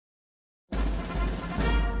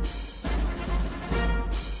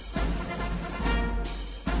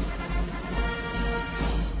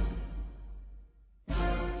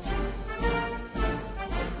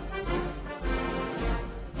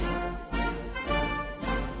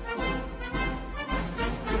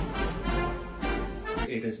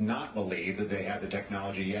does not believe that they have the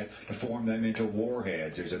technology yet to form them into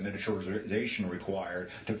warheads. There's a miniaturization required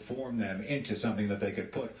to form them into something that they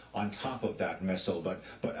could put on top of that missile.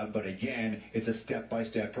 But again, it's a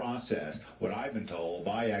step-by-step process. What I've been told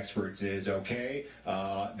by experts is, okay,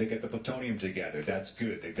 they get the plutonium together. That's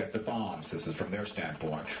good. They've got the bombs. This is from their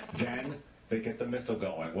standpoint. Then they get the missile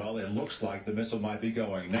going. Well, it looks like the missile might be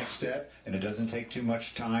going. Next step, and it doesn't take too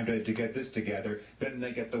much time to get this together, then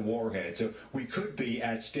they get the warhead. So we could be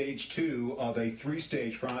at stage 2 of a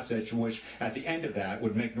 3-stage process, which at the end of that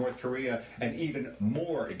would make North Korea an even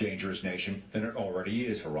more dangerous nation than it already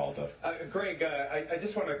is, Geraldo. Greg, I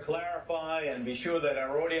just want to clarify and be sure that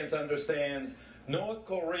our audience understands North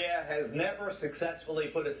Korea has never successfully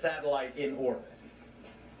put a satellite in orbit.